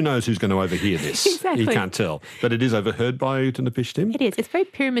and who knows who's going to overhear this. Exactly. He can't tell. But it is overheard by Utnapishtim. It is. It's very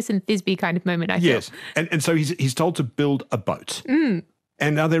Pyramus and Thisbe kind of moment, I feel. Yes. And so he's told to build a boat.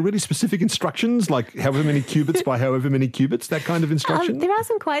 And are there really specific instructions, like however many cubits by however many cubits, that kind of instruction? There are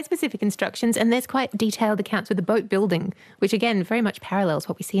some quite specific instructions, and there's quite detailed accounts with the boat building, which again very much parallels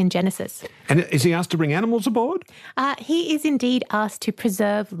what we see in Genesis. And is he asked to bring animals aboard? He is indeed asked to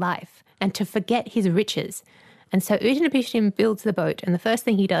preserve life and to forget his riches. And so Utnapishtim builds the boat, and the first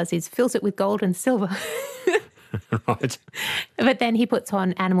thing he does is fills it with gold and silver. Right. But then he puts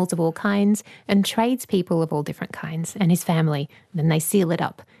on animals of all kinds and trades people of all different kinds and his family. And then they seal it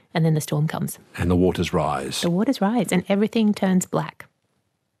up, and then the storm comes. And the waters rise. The waters rise, and everything turns black.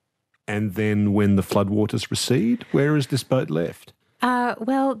 And then when the floodwaters recede, where is this boat left?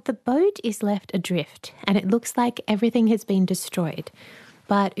 Well, the boat is left adrift, and it looks like everything has been destroyed.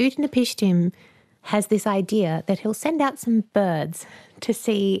 But Utnapishtim has this idea that he'll send out some birds to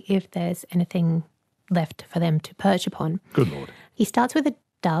see if there's anything left for them to perch upon. Good Lord. He starts with a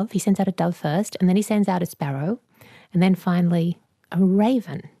dove. He sends out a dove first, and then he sends out a sparrow, and then finally a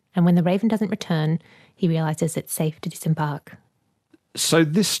raven. And when the raven doesn't return, he realises it's safe to disembark. So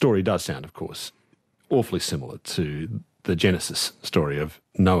this story does sound, of course, awfully similar to the Genesis story of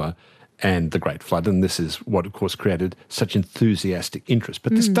Noah and the Great Flood, and this is what, of course, created such enthusiastic interest.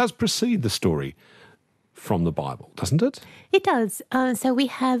 But this does precede the story from the Bible, doesn't it? It does. So we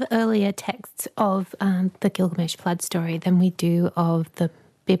have earlier texts of the Gilgamesh flood story than we do of the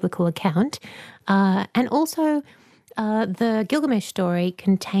biblical account. And also the Gilgamesh story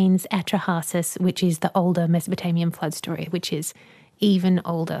contains Atrahasis, which is the older Mesopotamian flood story, which is even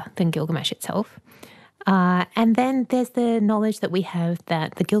older than Gilgamesh itself. And then there's the knowledge that we have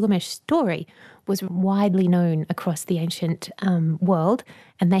that the Gilgamesh story was widely known across the ancient world,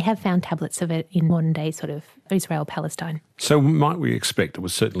 and they have found tablets of it in modern-day sort of Israel, Palestine. So might we expect, it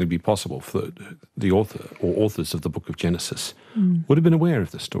would certainly be possible for the author or authors of the book of Genesis would have been aware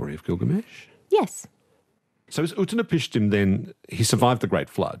of the story of Gilgamesh? Yes. So is Utnapishtim then, he survived the Great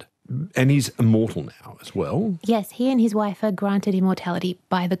Flood, and he's immortal now as well? Yes, he and his wife are granted immortality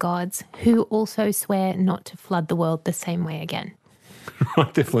by the gods, who also swear not to flood the world the same way again.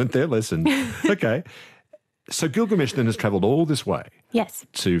 Right, they've learnt their lesson. Okay. So Gilgamesh then has travelled all this way. Yes.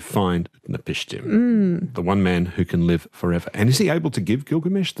 To find Utnapishtim, the one man who can live forever. And is he able to give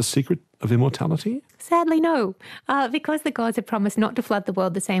Gilgamesh the secret of immortality? Sadly, no. Because the gods have promised not to flood the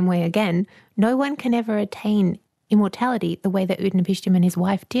world the same way again, no one can ever attain immortality the way that Utnapishtim and his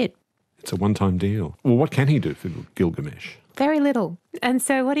wife did. It's a one-time deal. Well, what can he do for Gilgamesh? Very little. And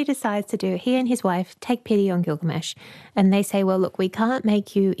so what he decides to do, he and his wife take pity on Gilgamesh, and they say, well, look, we can't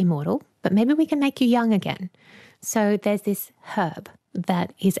make you immortal, but maybe we can make you young again. So there's this herb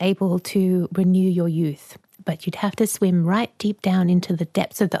that is able to renew your youth, but you'd have to swim right deep down into the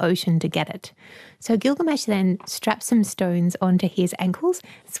depths of the ocean to get it. So Gilgamesh then straps some stones onto his ankles,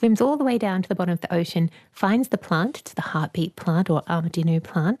 swims all the way down to the bottom of the ocean, finds the plant, it's the heartbeat plant or Armadillo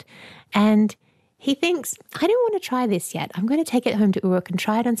plant, and he thinks, I don't want to try this yet. I'm going to take it home to Uruk and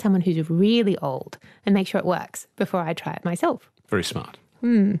try it on someone who's really old and make sure it works before I try it myself. Very smart.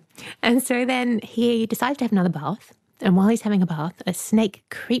 And so then he decides to have another bath, And while he's having a bath, a snake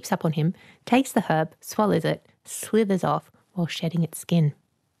creeps up on him, takes the herb, swallows it, slithers off while shedding its skin.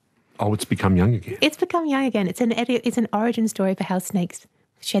 Oh, it's become young again. It's become young again. It's an origin story for how snakes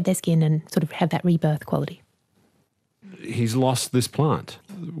shed their skin and sort of have that rebirth quality. He's lost this plant,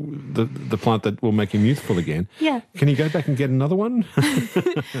 the plant that will make him youthful again. Yeah. Can he go back and get another one?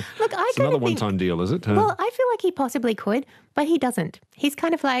 Look, It's another one-time deal, is it? Well, I feel like he possibly could, but he doesn't. He's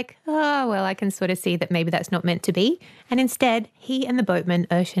kind of like, oh, well, I can sort of see that maybe that's not meant to be. And instead, he and the boatman,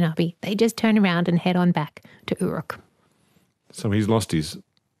 Urshanabi, they just turn around and head on back to Uruk. So he's lost his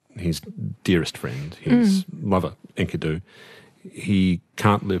dearest friend, his lover, Enkidu. He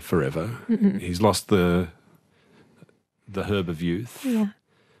can't live forever. He's lost the herb of youth. Yeah.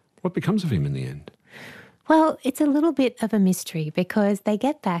 What becomes of him in the end? Well, it's a little bit of a mystery because they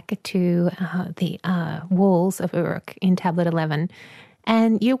get back to the walls of Uruk in Tablet 11,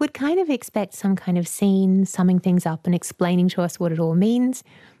 and you would kind of expect some kind of scene summing things up and explaining to us what it all means.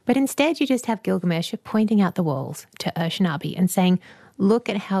 But instead, you just have Gilgamesh pointing out the walls to Urshanabi and saying, look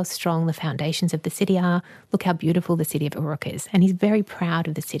at how strong the foundations of the city are. Look how beautiful the city of Uruk is. And he's very proud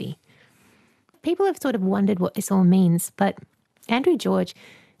of the city. People have sort of wondered what this all means, but Andrew George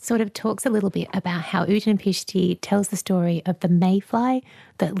sort of talks a little bit about how Utnapishti tells the story of the mayfly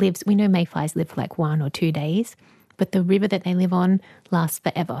that lives. We know mayflies live for like 1 or 2 days, but the river that they live on lasts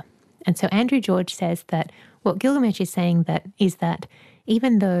forever. And so Andrew George says that what Gilgamesh is saying is that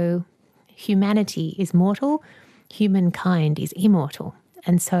even though humanity is mortal, humankind is immortal.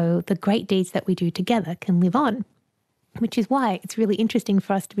 And so the great deeds that we do together can live on, which is why it's really interesting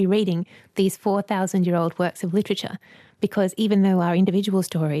for us to be reading these 4,000-year-old works of literature, because even though our individual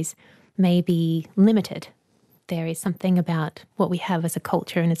stories may be limited, there is something about what we have as a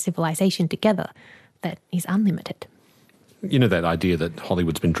culture and a civilization together that is unlimited. You know that idea that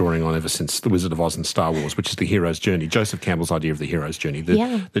Hollywood's been drawing on ever since The Wizard of Oz and Star Wars, which is the hero's journey. Joseph Campbell's idea of the hero's journey.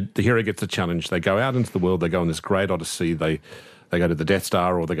 The hero gets a challenge. They go out into the world. They go on this great odyssey. They go to the Death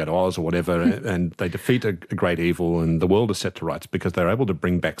Star or they go to Oz or whatever, and they defeat a great evil, and the world is set to rights because they're able to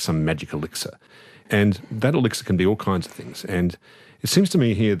bring back some magic elixir. And that elixir can be all kinds of things. And it seems to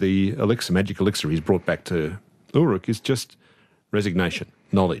me here the magic elixir he's brought back to Uruk is just resignation,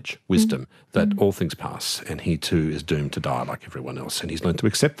 knowledge, wisdom, that all things pass, and he too is doomed to die like everyone else, and he's learned to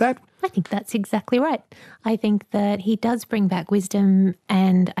accept that. I think that's exactly right. I think that he does bring back wisdom,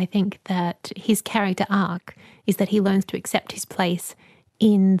 and I think that his character arc is that he learns to accept his place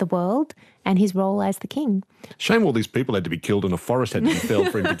in the world and his role as the king. Shame all these people had to be killed and a forest had to be felled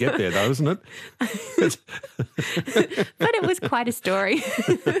for him to get there, though, isn't it? But it was quite a story.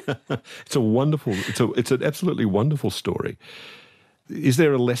 It's an absolutely wonderful story. Is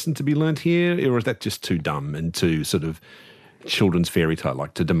there a lesson to be learnt here, or is that just too dumb and too sort of children's fairy tale,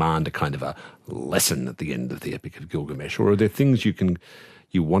 like to demand a kind of a lesson at the end of the Epic of Gilgamesh? Or are there things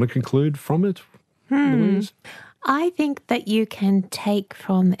you want to conclude from it, Louise? I think that you can take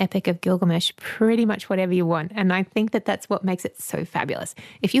from the Epic of Gilgamesh pretty much whatever you want. And I think that that's what makes it so fabulous.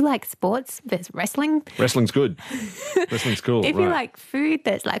 If you like sports, there's wrestling. Wrestling's good. Wrestling's cool. If you like food,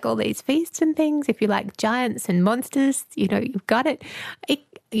 there's like all these feasts and things. If you like giants and monsters, you've got it.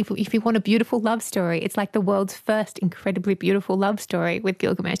 If you want a beautiful love story, it's like the world's first incredibly beautiful love story with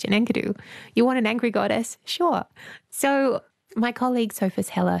Gilgamesh and Enkidu. You want an angry goddess? Sure. So my colleague Sophus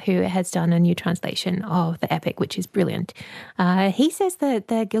Heller, who has done a new translation of the epic, which is brilliant, he says that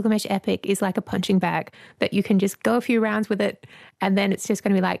the Gilgamesh epic is like a punching bag, that you can just go a few rounds with it and then it's just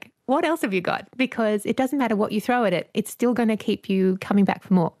going to be like, what else have you got? Because it doesn't matter what you throw at it, it's still going to keep you coming back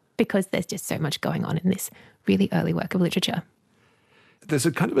for more because there's just so much going on in this really early work of literature. There's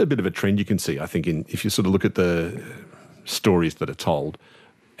a kind of a bit of a trend you can see, I think, if you sort of look at the stories that are told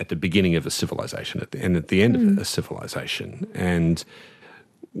at the beginning of a civilization and at the end of a civilization. And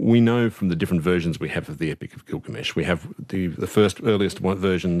we know from the different versions we have of the Epic of Gilgamesh, we have the earliest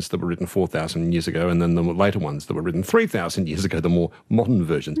versions that were written 4,000 years ago, and then the later ones that were written 3,000 years ago, the more modern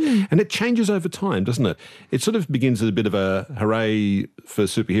versions. And it changes over time, doesn't it? It sort of begins as a bit of a hooray for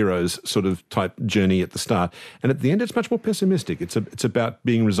superheroes sort of type journey at the start. And at the end, it's much more pessimistic. It's about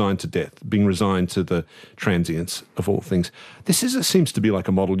being resigned to death, being resigned to the transience of all things. This seems to be like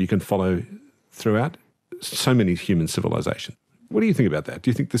a model you can follow throughout so many human civilizations. What do you think about that? Do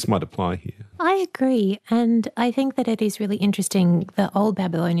you think this might apply here? I agree. And I think that it is really interesting. The old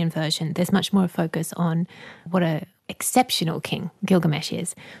Babylonian version, there's much more focus on what an exceptional king Gilgamesh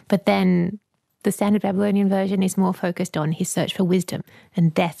is. But then the standard Babylonian version is more focused on his search for wisdom,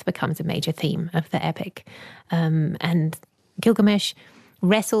 and death becomes a major theme of the epic. And Gilgamesh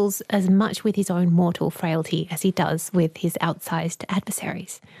wrestles as much with his own mortal frailty as he does with his outsized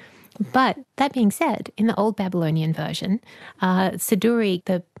adversaries. But that being said, in the old Babylonian version, Siduri,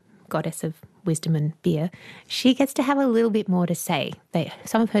 the goddess of wisdom and beer, she gets to have a little bit more to say.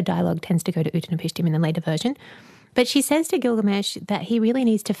 Some of her dialogue tends to go to Utanapishtim in the later version. But she says to Gilgamesh that he really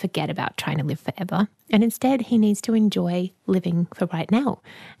needs to forget about trying to live forever. And instead, he needs to enjoy living for right now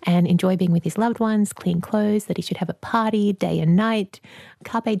and enjoy being with his loved ones, clean clothes, that he should have a party day and night,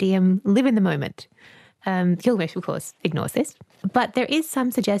 carpe diem, live in the moment. Gilgamesh, of course, ignores this. But there is some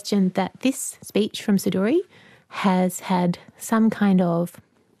suggestion that this speech from Siduri has had some kind of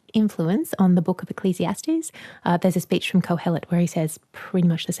influence on the book of Ecclesiastes. There's a speech from Kohelet where he says pretty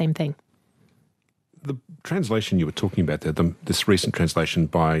much the same thing. The translation you were talking about there, this recent translation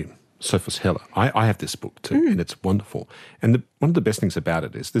by Sophos Heller, I have this book too, and it's wonderful. And one of the best things about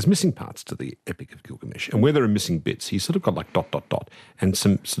it is there's missing parts to the Epic of Gilgamesh. And where there are missing bits, he's sort of got like ... and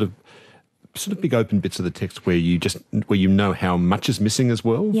some sort of big open bits of the text where you know how much is missing as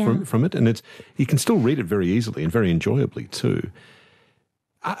well from it. And you can still read it very easily and very enjoyably too.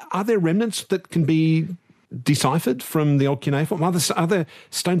 Are there remnants that can be deciphered from the old cuneiform? Are there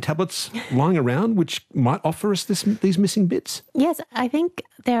stone tablets lying around which might offer us these missing bits? Yes, I think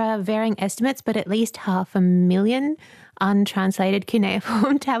there are varying estimates, but at least 500,000 untranslated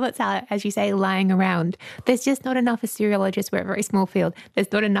cuneiform tablets are, as you say, lying around. There's just not enough Assyriologists. We're a very small field.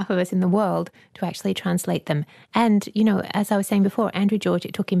 There's not enough of us in the world to actually translate them. And, as I was saying before, Andrew George,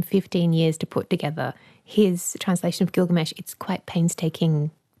 it took him 15 years to put together his translation of Gilgamesh. It's quite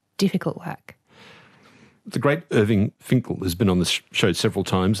painstaking, difficult work. The great Irving Finkel has been on the show several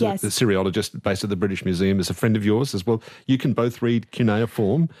times. Yes. The Assyriologist based at the British Museum is a friend of yours as well. You can both read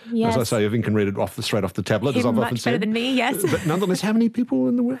cuneiform. Yes. As I say, Irving can read it straight off the tablet, as I've often said. Much better than me, yes. But nonetheless, how many people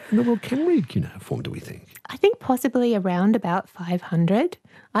in the world can read cuneiform, do we think? I think possibly around about 500.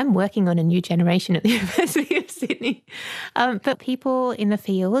 I'm working on a new generation at the University of Sydney. But people in the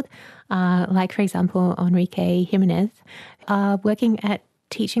field, like, for example, Enrique Jimenez, are working at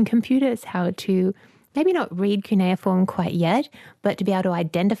teaching computers how to maybe not read cuneiform quite yet, but to be able to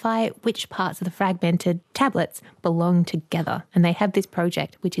identify which parts of the fragmented tablets belong together. And they have this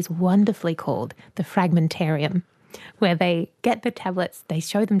project, which is wonderfully called the Fragmentarium, where they get the tablets, they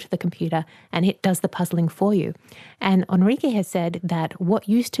show them to the computer, and it does the puzzling for you. And Enrique has said that what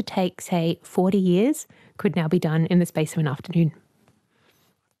used to take, say, 40 years could now be done in the space of an afternoon.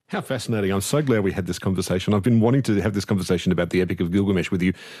 How fascinating. I'm so glad we had this conversation. I've been wanting to have this conversation about the Epic of Gilgamesh with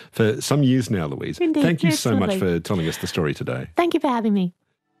you for some years now, Louise. Indeed. Thank you It's so lovely. much for telling us the story today. Thank you for having me.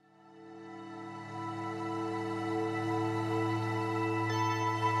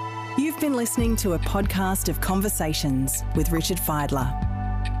 You've been listening to a podcast of Conversations with Richard Feidler.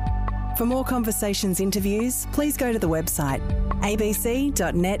 For more Conversations interviews, please go to the website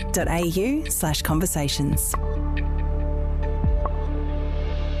abc.net.au/conversations.